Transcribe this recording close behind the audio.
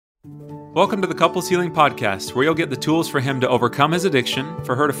Welcome to the Couples Healing Podcast, where you'll get the tools for him to overcome his addiction,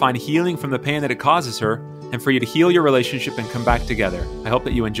 for her to find healing from the pain that it causes her, and for you to heal your relationship and come back together. I hope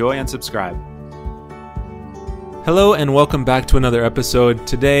that you enjoy and subscribe. Hello and welcome back to another episode.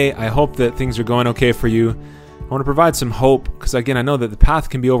 Today, I hope that things are going okay for you. I want to provide some hope because, again, I know that the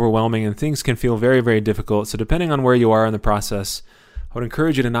path can be overwhelming and things can feel very, very difficult. So depending on where you are in the process, I would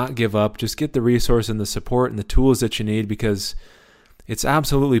encourage you to not give up. Just get the resource and the support and the tools that you need, because it's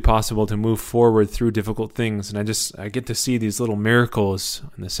absolutely possible to move forward through difficult things. And I get to see these little miracles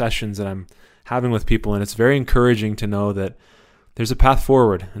in the sessions that I'm having with people, and it's very encouraging to know that there's a path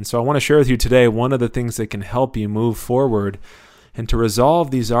forward. And so I want to share with you today one of the things that can help you move forward and to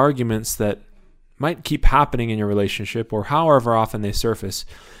resolve these arguments that might keep happening in your relationship, or however often they surface.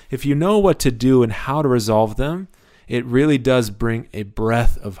 If you know what to do and how to resolve them, it really does bring a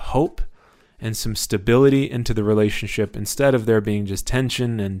breath of hope and some stability into the relationship, instead of there being just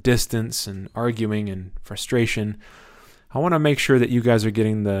tension and distance and arguing and frustration. I want to make sure that you guys are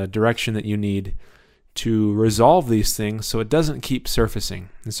getting the direction that you need to resolve these things so it doesn't keep surfacing.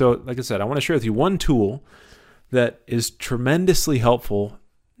 And so, like I said, I want to share with you one tool that is tremendously helpful,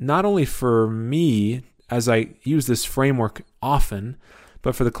 not only for me as I use this framework often,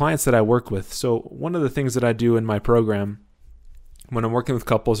 but for the clients that I work with. So one of the things that I do in my program when I'm working with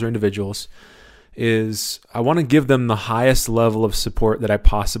couples or individuals is I want to give them the highest level of support that I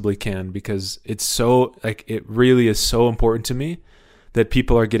possibly can, because it really is so important to me that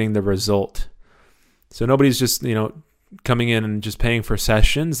people are getting the result. So nobody's just, coming in and just paying for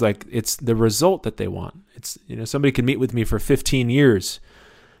sessions. Like, it's the result that they want. It's, somebody can meet with me for 15 years,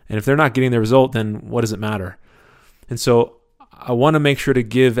 and if they're not getting the result, then what does it matter? And so I want to make sure to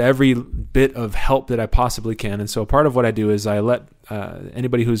give every bit of help that I possibly can. And so part of what I do is I let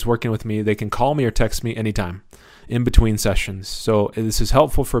anybody who's working with me, they can call me or text me anytime in between sessions. So this is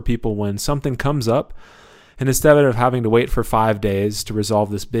helpful for people when something comes up, and instead of having to wait for 5 days to resolve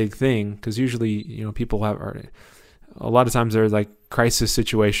this big thing, because usually, people a lot of times they're like crisis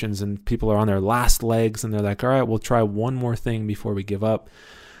situations and people are on their last legs and they're like, all right, we'll try one more thing before we give up.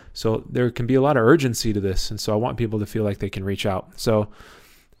 So there can be a lot of urgency to this. And so I want people to feel like they can reach out. So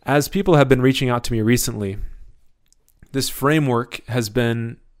as people have been reaching out to me recently, this framework has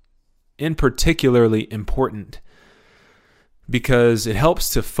been in particularly important because it helps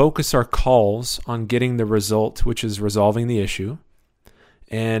to focus our calls on getting the result, which is resolving the issue.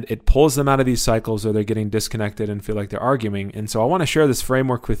 And it pulls them out of these cycles where they're getting disconnected and feel like they're arguing. And so I want to share this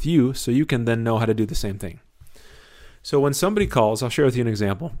framework with you so you can then know how to do the same thing. So when somebody calls, I'll share with you an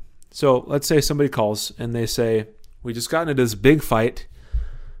example. So let's say somebody calls and they say, we just got into this big fight.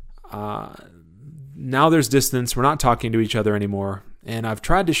 Now there's distance. We're not talking to each other anymore. And I've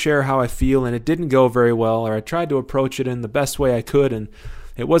tried to share how I feel and it didn't go very well, or I tried to approach it in the best way I could and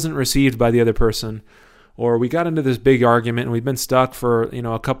it wasn't received by the other person. Or we got into this big argument and we've been stuck for,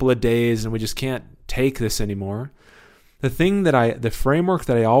 a couple of days and we just can't take this anymore. The framework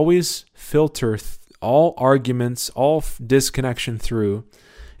that I always filter all arguments, all disconnection through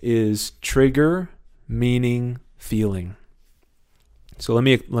is trigger, meaning, feeling. So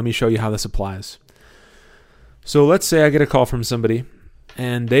let me show you how this applies. So let's say I get a call from somebody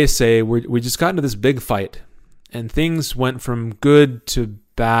and they say, we just got into this big fight and things went from good to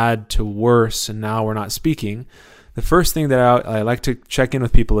bad to worse, and now we're not speaking. The first thing that I like to check in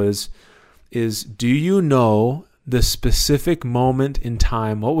with people is do you know the specific moment in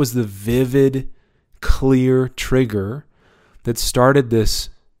time? What was the vivid, clear trigger that started this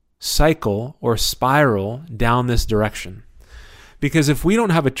cycle or spiral down this direction? Because if we don't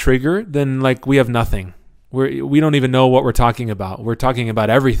have a trigger, then we have nothing. We don't even know what we're talking about. We're talking about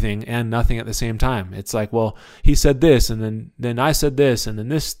everything and nothing at the same time. It's like, well, he said this, and then I said this, and then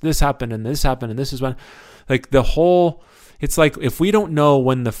this happened, and this happened, and this is when, it's like if we don't know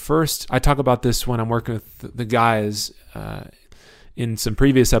when I talk about this when I'm working with the guys in some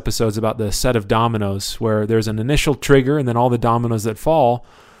previous episodes about the set of dominoes, where there's an initial trigger and then all the dominoes that fall,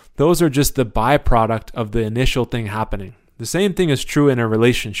 those are just the byproduct of the initial thing happening. The same thing is true in a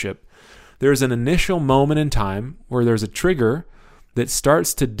relationship. There's an initial moment in time where there's a trigger that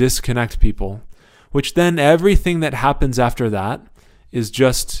starts to disconnect people, which then everything that happens after that is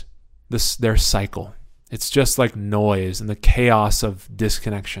just their cycle. It's just like noise and the chaos of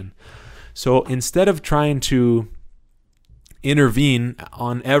disconnection. So instead of trying to intervene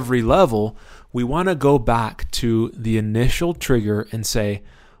on every level, we want to go back to the initial trigger and say,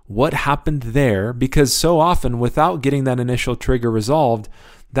 what happened there? Because so often, without getting that initial trigger resolved,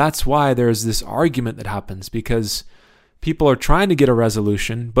 that's why there's this argument that happens, because people are trying to get a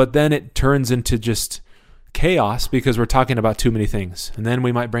resolution, but then it turns into just chaos because we're talking about too many things. And then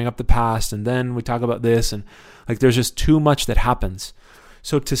we might bring up the past, and then we talk about this, and like there's just too much that happens.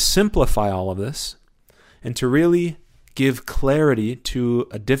 So to simplify all of this and to really give clarity to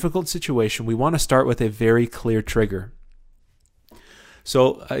a difficult situation, we want to start with a very clear trigger.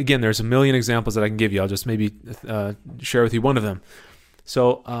 So again, there's a million examples that I can give you. I'll just maybe share with you one of them.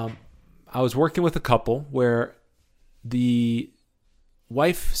 So I was working with a couple where the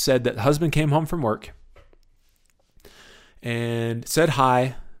wife said that the husband came home from work and said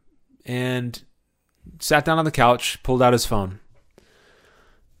hi and sat down on the couch, pulled out his phone.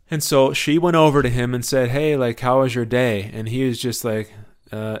 And so she went over to him and said, hey, like, how was your day? And he was just like,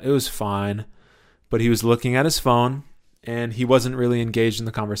 it was fine. But he was looking at his phone and he wasn't really engaged in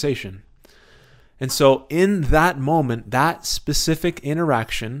the conversation. And so in that moment, that specific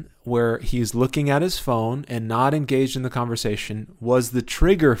interaction where he's looking at his phone and not engaged in the conversation was the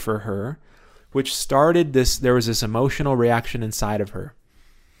trigger for her, which started this, there was this emotional reaction inside of her.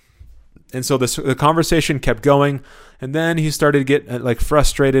 And so the conversation kept going, and then he started to get like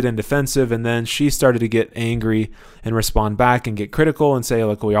frustrated and defensive, and then she started to get angry and respond back and get critical and say,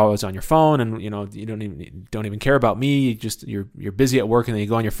 look, we're always on your phone, and you don't even care about me. You're busy at work, and then you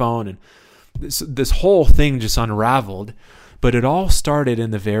go on your phone, and this whole thing just unraveled. But it all started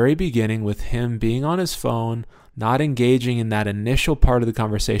in the very beginning with him being on his phone, not engaging in that initial part of the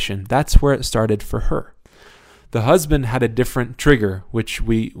conversation. That's where it started for her. The husband had a different trigger, which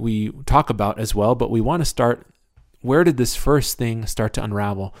we talk about as well, but we want to start, where did this first thing start to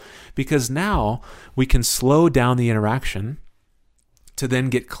unravel? Because now we can slow down the interaction to then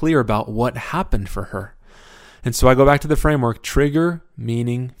get clear about what happened for her. And so I go back to the framework, trigger,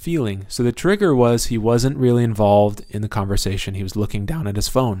 meaning, feeling. So the trigger was he wasn't really involved in the conversation. He was looking down at his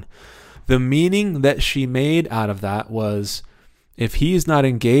phone. The meaning that she made out of that was, if he's not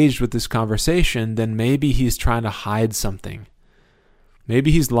engaged with this conversation, then maybe he's trying to hide something. Maybe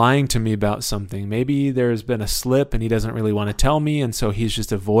he's lying to me about something. Maybe there's been a slip and he doesn't really want to tell me, and so he's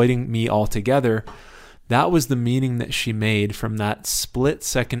just avoiding me altogether. That was the meaning that she made from that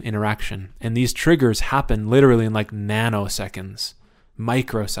split-second interaction. And these triggers happen literally in like nanoseconds,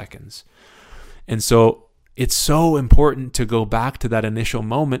 microseconds. And so it's so important to go back to that initial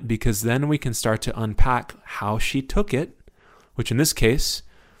moment, because then we can start to unpack how she took it, which in this case,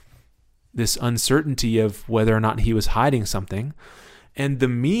 this uncertainty of whether or not he was hiding something. And the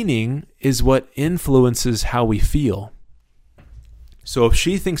meaning is what influences how we feel. So if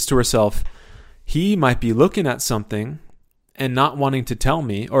she thinks to herself, he might be looking at something and not wanting to tell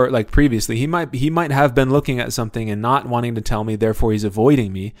me, or like previously, he might have been looking at something and not wanting to tell me, therefore he's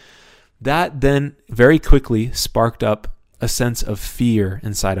avoiding me. That then very quickly sparked up a sense of fear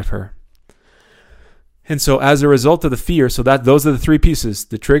inside of her. And so as a result of the fear, so that those are the three pieces.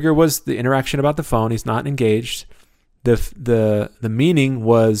 The trigger was the interaction about the phone. He's not engaged. The meaning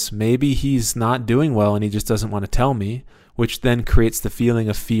was maybe he's not doing well and he just doesn't want to tell me, which then creates the feeling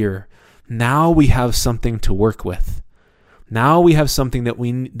of fear. Now we have something to work with. Now we have something that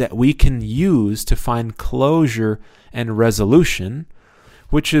we can use to find closure and resolution,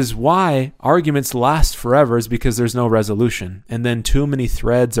 which is why arguments last forever, is because there's no resolution. And then too many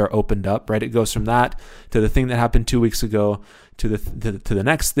threads are opened up, right? It goes from that to the thing that happened 2 weeks ago to the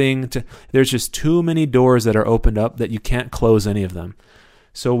next thing. There's just too many doors that are opened up that you can't close any of them.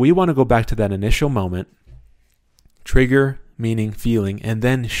 So we want to go back to that initial moment, trigger, meaning, feeling, and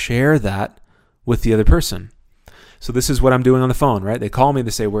then share that with the other person. So this is what I'm doing on the phone, right? They call me,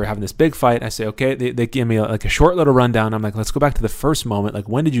 they say, we're having this big fight. I say, okay, they give me like a short little rundown. I'm like, let's go back to the first moment. Like,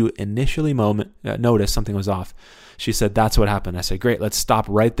 when did you initially notice something was off? She said, that's what happened. I said, great, let's stop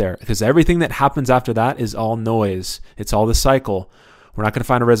right there. Because everything that happens after that is all noise. It's all the cycle. We're not going to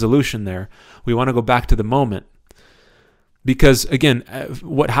find a resolution there. We want to go back to the moment. Because again,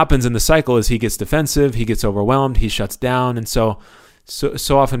 what happens in the cycle is he gets defensive, he gets overwhelmed, he shuts down. And so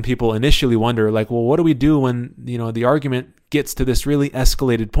often people initially wonder, like, well, what do we do when, the argument gets to this really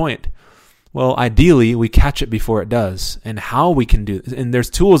escalated point? Well, ideally, we catch it before it does. And how we can do this, and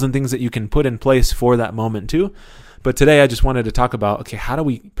there's tools and things that you can put in place for that moment too. But today I just wanted to talk about, okay, how do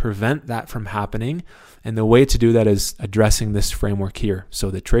we prevent that from happening? And the way to do that is addressing this framework here.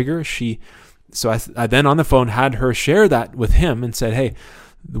 So the trigger, I then on the phone had her share that with him and said, hey,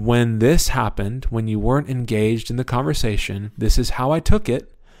 when this happened, when you weren't engaged in the conversation, this is how I took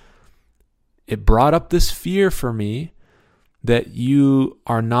it. It brought up this fear for me that you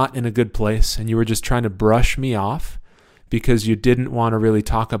are not in a good place and you were just trying to brush me off because you didn't want to really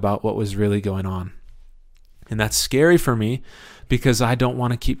talk about what was really going on. And that's scary for me because I don't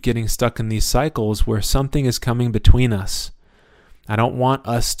want to keep getting stuck in these cycles where something is coming between us. I don't want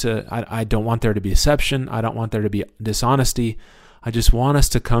I don't want there to be deception. I don't want there to be dishonesty. I just want us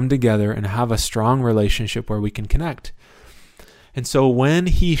to come together and have a strong relationship where we can connect. And so when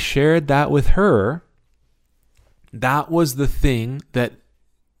he shared that with her, that was the thing that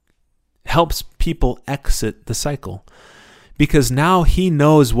helps people exit the cycle, because now he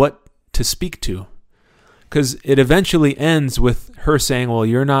knows what to speak to. Because it eventually ends with her saying, well,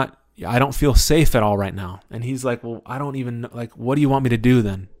 I don't feel safe at all right now. And he's like, well, I don't even, what do you want me to do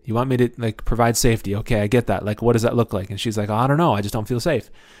then? You want me to provide safety? Okay, I get that. What does that look like? And she's like, oh, I don't know. I just don't feel safe.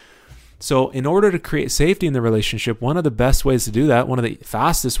 So in order to create safety in the relationship, one of the best ways to do that, one of the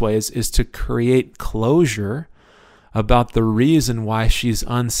fastest ways, is to create closure about the reason why she's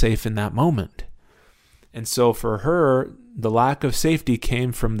unsafe in that moment. And so for her, the lack of safety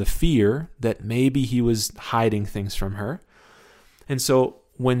came from the fear that maybe he was hiding things from her. And so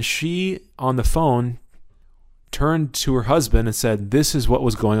when she, on the phone, turned to her husband and said, this is what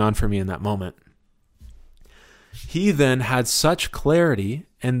was going on for me in that moment, he then had such clarity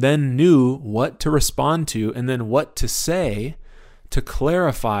and then knew what to respond to and then what to say to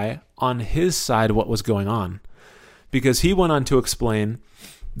clarify on his side what was going on. Because he went on to explain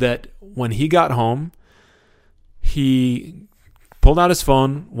that when he got home, he pulled out his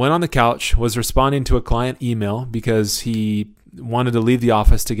phone, went on the couch, was responding to a client email because he wanted to leave the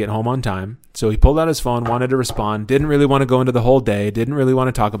office to get home on time. So he pulled out his phone, wanted to respond, didn't really want to go into the whole day, didn't really want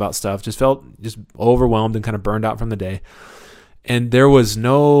to talk about stuff, just felt overwhelmed and kind of burned out from the day. And there was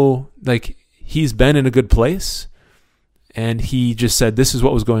no, he's been in a good place. And he just said, this is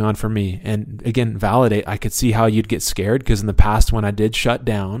what was going on for me. And again, validate, I could see how you'd get scared, because in the past when I did shut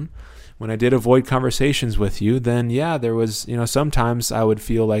down, when I did avoid conversations with you, then yeah, there was, sometimes I would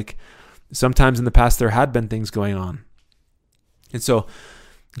feel like sometimes in the past there had been things going on. And so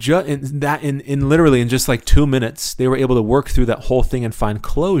in literally in just 2 minutes, they were able to work through that whole thing and find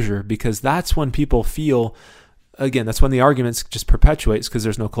closure, because that's when people feel, again, that's when the arguments just perpetuates, because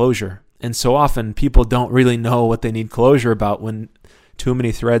there's no closure. And so often people don't really know what they need closure about when too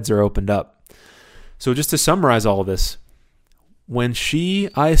many threads are opened up. So just to summarize all of this, when she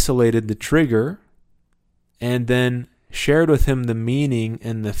isolated the trigger and then shared with him the meaning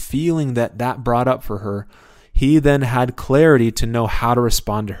and the feeling that brought up for her, he then had clarity to know how to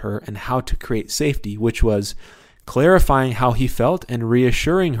respond to her and how to create safety, which was clarifying how he felt and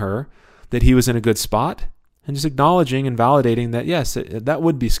reassuring her that he was in a good spot, and just acknowledging and validating that, yes, that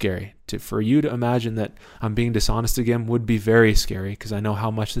would be scary. For you to imagine that I'm being dishonest again would be very scary, because I know how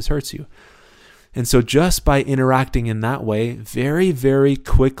much this hurts you. And so just by interacting in that way, very, very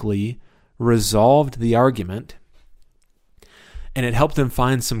quickly resolved the argument, and it helped them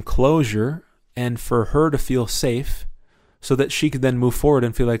find some closure and for her to feel safe, so that she could then move forward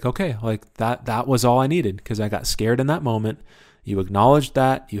and feel like, okay, that was all I needed, because I got scared in that moment. You acknowledged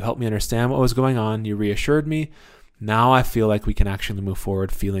that. You helped me understand what was going on. You reassured me. Now I feel like we can actually move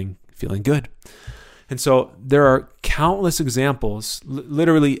forward feeling good. And so there are countless examples.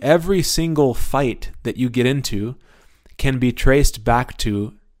 Literally every single fight that you get into can be traced back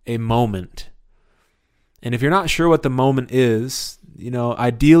to a moment. And if you're not sure what the moment is,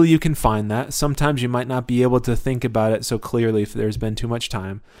 ideally you can find that. Sometimes you might not be able to think about it so clearly if there's been too much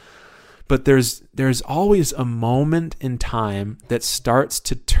time. But there's always a moment in time that starts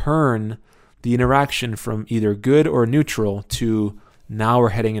to turn the interaction from either good or neutral to now we're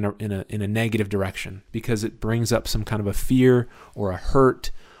heading in a negative direction, because it brings up some kind of a fear or a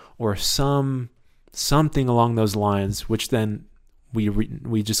hurt or something along those lines, which then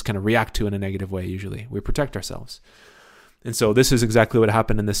we just kind of react to in a negative way. Usually we protect ourselves. And so this is exactly what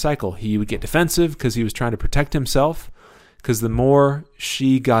happened in this cycle. He would get defensive because he was trying to protect himself, because the more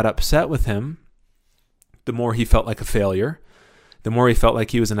she got upset with him, the more he felt like a failure, the more he felt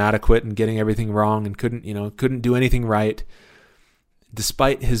like he was inadequate and getting everything wrong and couldn't do anything right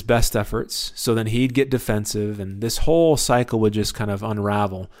despite his best efforts. So then he'd get defensive, and this whole cycle would just kind of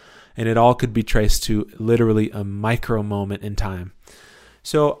unravel, and it all could be traced to literally a micro moment in time.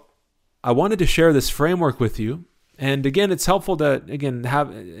 So I wanted to share this framework with you. And again, it's helpful to,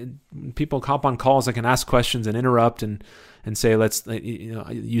 have people hop on calls. I can ask questions and interrupt and say,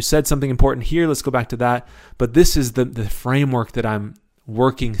 you said something important here. Let's go back to that. But this is the framework that I'm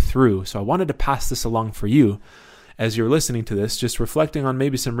working through. So I wanted to pass this along for you as you're listening to this, just reflecting on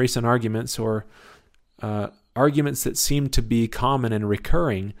maybe some recent arguments or arguments that seem to be common and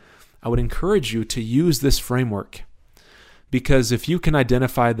recurring. I would encourage you to use this framework, because if you can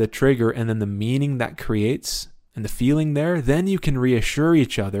identify the trigger and then the meaning that creates and the feeling there, then you can reassure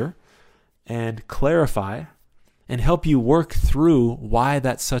each other and clarify and help you work through why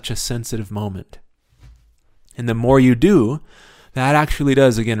that's such a sensitive moment. And the more you do, that actually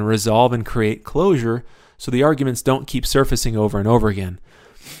does, again, resolve and create closure so the arguments don't keep surfacing over and over again.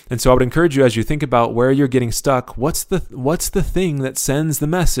 And so I would encourage you, as you think about where you're getting stuck, what's the thing that sends the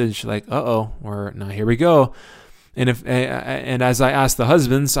message like, or now here we go. And as I ask the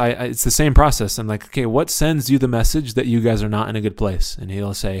husbands, it's the same process. I'm like, okay, what sends you the message that you guys are not in a good place? And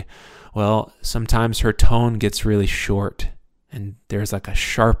he'll say, well, sometimes her tone gets really short and there's like a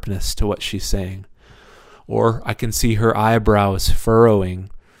sharpness to what she's saying. Or I can see her eyebrows furrowing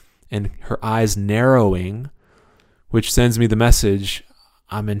and her eyes narrowing, which sends me the message,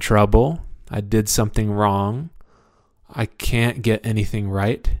 I'm in trouble. I did something wrong. I can't get anything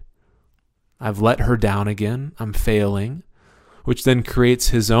right. I've let her down again. I'm failing, which then creates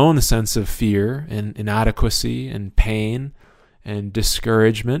his own sense of fear and inadequacy and pain and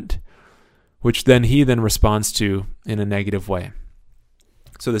discouragement, which then he responds to in a negative way.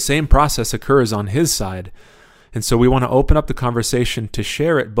 So the same process occurs on his side. And so we want to open up the conversation to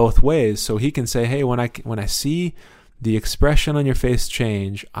share it both ways. So he can say, hey, when I see the expression on your face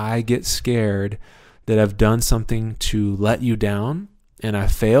change, I get scared that I've done something to let you down and I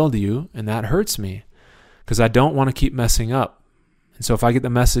failed you, and that hurts me because I don't want to keep messing up. And so if I get the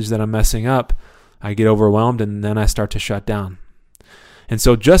message that I'm messing up, I get overwhelmed and then I start to shut down. And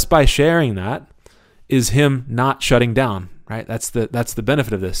so just by sharing that is him not shutting down, right? That's the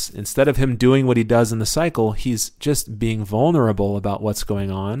benefit of this. Instead of him doing what he does in the cycle, he's just being vulnerable about what's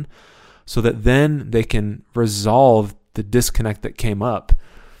going on so that then they can resolve the disconnect that came up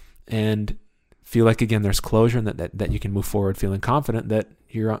and feel like, again, there's closure and that you can move forward feeling confident that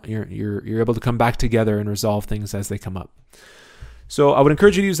you're able to come back together and resolve things as they come up. So I would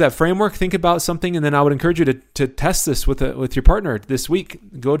encourage you to use that framework, think about something, and then I would encourage you to test this with your partner this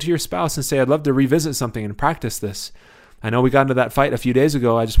week. Go to your spouse and say, I'd love to revisit something and practice this. I know we got into that fight a few days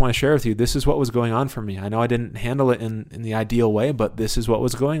ago. I just want to share with you, this is what was going on for me. I know I didn't handle it in the ideal way, but this is what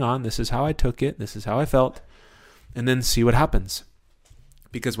was going on. This is how I took it. This is how I felt. And then see what happens.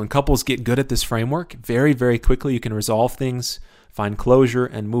 Because when couples get good at this framework, very, very quickly you can resolve things, find closure,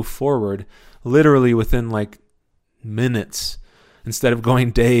 and move forward literally within like minutes instead of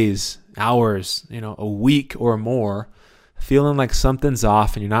going days, hours, a week or more, feeling like something's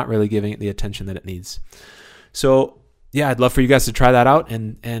off and you're not really giving it the attention that it needs. So yeah, I'd love for you guys to try that out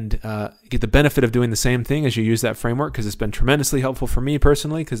and get the benefit of doing the same thing as you use that framework, because it's been tremendously helpful for me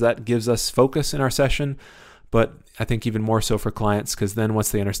personally, because that gives us focus in our session. But I think even more so for clients, because then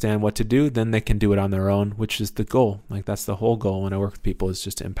once they understand what to do, then they can do it on their own, which is the goal. Like that's the whole goal when I work with people, is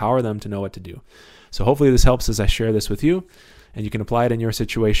just to empower them to know what to do. So hopefully this helps as I share this with you, and you can apply it in your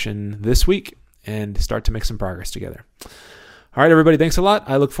situation this week and start to make some progress together. All right, everybody, thanks a lot.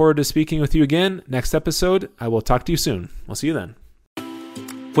 I look forward to speaking with you again next episode. I will talk to you soon. We'll see you then.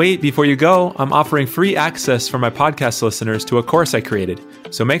 Wait, before you go, I'm offering free access for my podcast listeners to a course I created.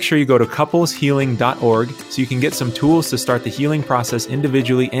 So make sure you go to coupleshealing.org so you can get some tools to start the healing process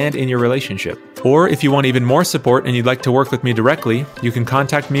individually and in your relationship. Or if you want even more support and you'd like to work with me directly, you can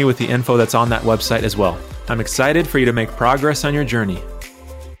contact me with the info that's on that website as well. I'm excited for you to make progress on your journey.